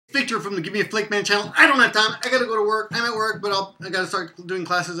Victor from the Give Me a Flake Man channel. I don't have time. I gotta go to work. I'm at work, but I gotta start doing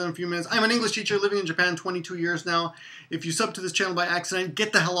classes in a few minutes. I'm an English teacher living in Japan 22 years now. If you sub to this channel by accident,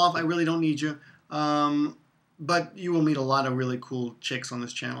 get the hell off. I really don't need you. But you will meet a lot of really cool chicks on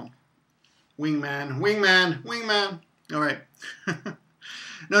this channel. Wingman, wingman, wingman. All right.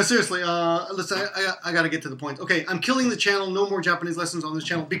 No, seriously, listen, I gotta get to the point. Okay, I'm killing the channel. No more Japanese lessons on this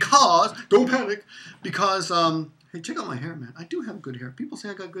channel because, don't panic, because, hey, check out my hair, man. I do have good hair. People say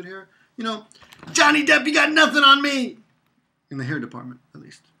I got good hair. You know, Johnny Depp, you got nothing on me. In the hair department, at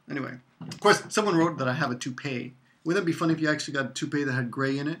least. Anyway, of course, someone wrote that I have a toupee. Wouldn't that be funny if you actually got a toupee that had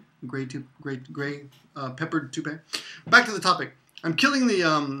gray in it? Gray peppered toupee. Back to the topic. I'm killing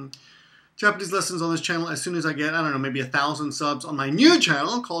the, Japanese lessons on this channel as soon as I get, I don't know, maybe 1,000 subs on my new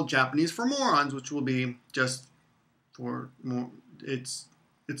channel called Japanese for Morons, which will be just for more. It's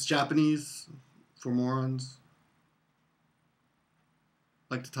Japanese for Morons,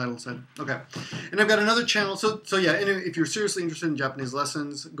 like the title said. Okay, and I've got another channel. So yeah. Anyway, if you're seriously interested in Japanese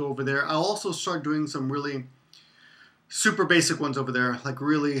lessons, go over there. I'll also start doing some really super basic ones over there, like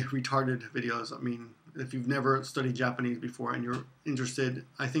really retarded videos. I mean, if you've never studied Japanese before and you're interested,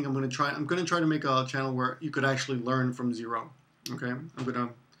 I think I'm going to try to make a channel where you could actually learn from zero. Okay, I'm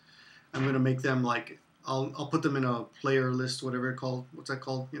gonna make them like I'll put them in a player list, whatever it's called. What's that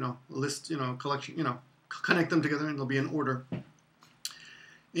called? You know, a list. You know, collection. You know, connect them together and they'll be in order.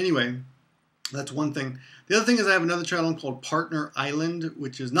 Anyway, that's one thing. The other thing is I have another channel called Partner Island,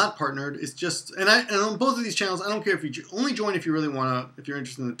 which is not partnered. It's just, and on both of these channels, I don't care if you only join if you really want to, if you're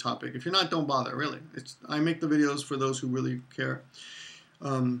interested in the topic. If you're not, don't bother, really. I make the videos for those who really care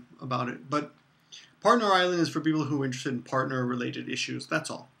about it. But Partner Island is for people who are interested in partner-related issues. That's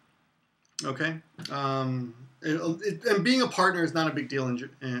all. Okay? And being a partner is not a big deal on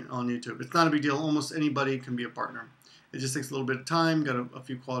YouTube. It's not a big deal. Almost anybody can be a partner. It just takes a little bit of time, got a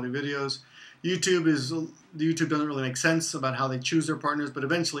few quality videos. YouTube doesn't really make sense about how they choose their partners, but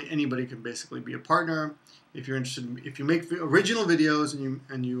eventually anybody can basically be a partner if you're interested. If you make original videos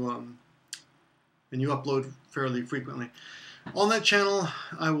and you upload fairly frequently. On that channel,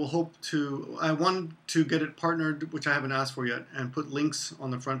 I want to get it partnered, which I haven't asked for yet, and put links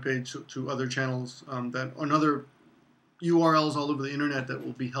on the front page to other channels on other URLs all over the internet that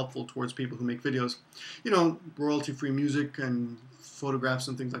will be helpful towards people who make videos. You know, royalty-free music and photographs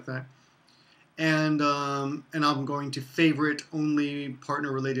and things like that. And I'm going to favorite only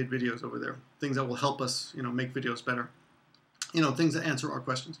partner-related videos over there. Things that will help us, you know, make videos better. You know, things that answer our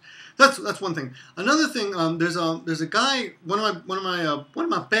questions. That's one thing. Another thing, there's a guy, one of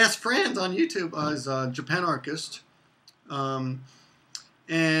my best friends on YouTube is Japanarchist.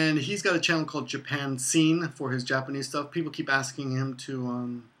 And he's got a channel called Japan Scene for his Japanese stuff. People keep asking him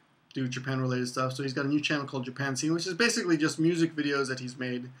to do Japan-related stuff. So he's got a new channel called Japan Scene, which is basically just music videos that he's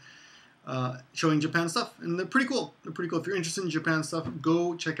made showing Japan stuff. And they're pretty cool. They're pretty cool. If you're interested in Japan stuff,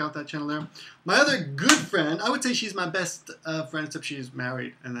 go check out that channel there. My other good friend, I would say she's my best friend, except she's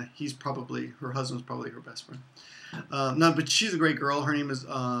married. And her husband's probably her best friend. No, but she's a great girl. Her name is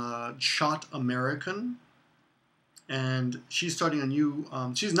Shot American. And she's starting a new,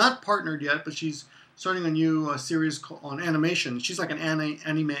 she's not partnered yet, but she's starting a new series on animation. She's like an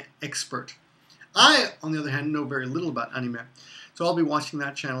anime expert. I, on the other hand, know very little about anime. So I'll be watching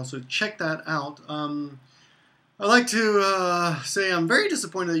that channel, so check that out. I'd like to say I'm very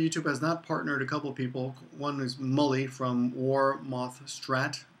disappointed that YouTube has not partnered a couple of people. One is Mully from War Moth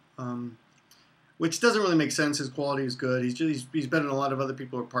Strat, which doesn't really make sense. His quality is good. He's better than a lot of other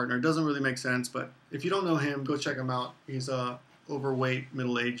people who are partnered. It doesn't really make sense, but if you don't know him, go check him out. He's a overweight,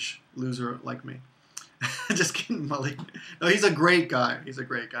 middle-aged loser like me. Just kidding, Mully. No, he's a great guy. He's a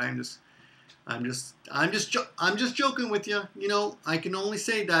great guy. I'm just joking with you. You know, I can only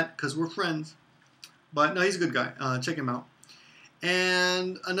say that because we're friends. But no, he's a good guy. Check him out.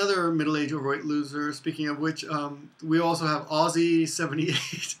 And another middle-aged overweight loser. Speaking of which, we also have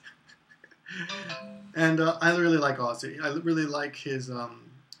Aussie78. And I really like Aussie. I really like his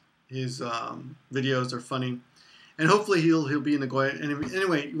videos. They're funny, and hopefully he'll be in Nagoya. And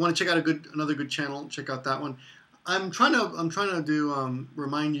anyway, you want to check out another good channel? Check out that one. I'm trying to do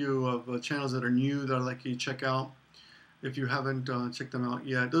remind you of channels that are new that I'd like you to check out if you haven't checked them out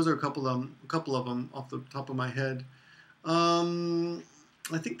yet. Those are a couple of them off the top of my head.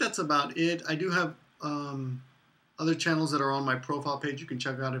 I think that's about it. I do have other channels that are on my profile page you can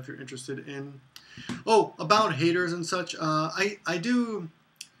check out if you're interested in. Oh, about haters and such. I do,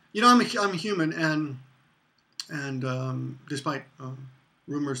 you know, I'm human, and despite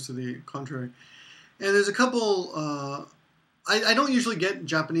rumors to the contrary, and there's a couple. I don't usually get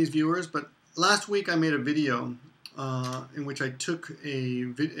Japanese viewers, but last week I made a video in which I took a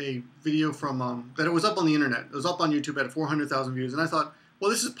video from that it was up on the internet. It was up on YouTube at 400,000 views, and I thought, well,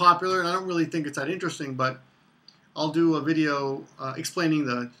 this is popular, and I don't really think it's that interesting, but I'll do a video explaining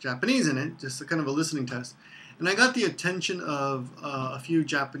the Japanese in it, just a kind of a listening test. And I got the attention of a few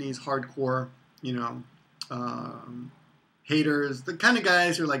Japanese hardcore, you know, haters, the kind of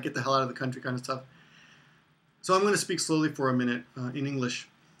guys who are like, get the hell out of the country kind of stuff. So I'm going to speak slowly for a minute in English.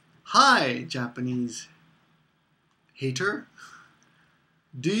 Hi, Japanese hater.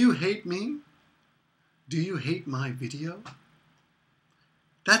 Do you hate me? Do you hate my video?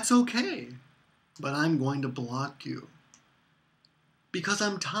 That's okay, but I'm going to block you. Because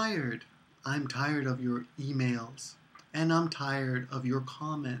I'm tired. I'm tired of your emails. And I'm tired of your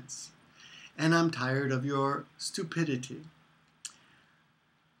comments. And I'm tired of your stupidity.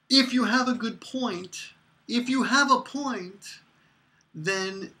 If you have a good point, if you have a point,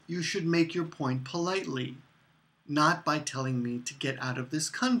 then you should make your point politely. Not by telling me to get out of this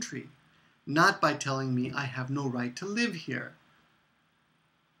country. Not by telling me I have no right to live here.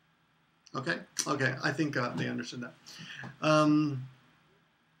 Okay? Okay, I think they understood that.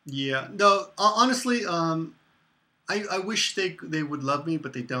 Yeah, no, honestly, I wish they would love me,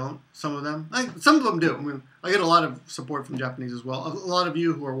 but they don't. Some of them. Some of them do. I mean, I get a lot of support from Japanese as well. A lot of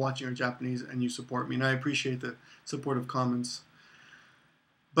you who are watching are Japanese and you support me, and I appreciate the supportive comments.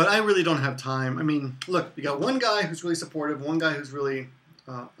 But I really don't have time. I mean, look, you got one guy who's really supportive, one guy who's really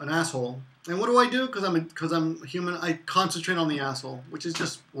an asshole. And what do I do? Because I'm human, I concentrate on the asshole, which is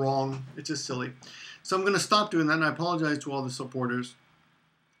just wrong. It's just silly. So I'm going to stop doing that, and I apologize to all the supporters.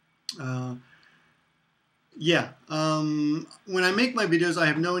 When I make my videos, I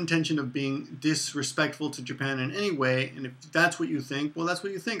have no intention of being disrespectful to Japan in any way. And if that's what you think, well, that's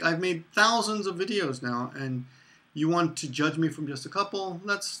what you think. I've made thousands of videos now, and you want to judge me from just a couple,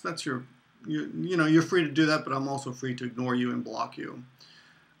 that's your, you know, you're free to do that, but I'm also free to ignore you and block you.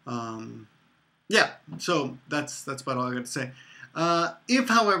 Yeah, so that's about all I got to say. If,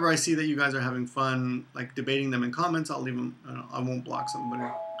 however, I see that you guys are having fun, like debating them in comments, I'll leave them. I won't block somebody.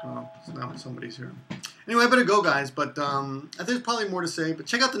 Now somebody's here. Anyway, I better go, guys. But there's probably more to say. But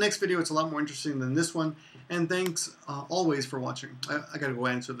check out the next video. It's a lot more interesting than this one. And thanks always for watching. I got to go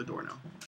answer the door now.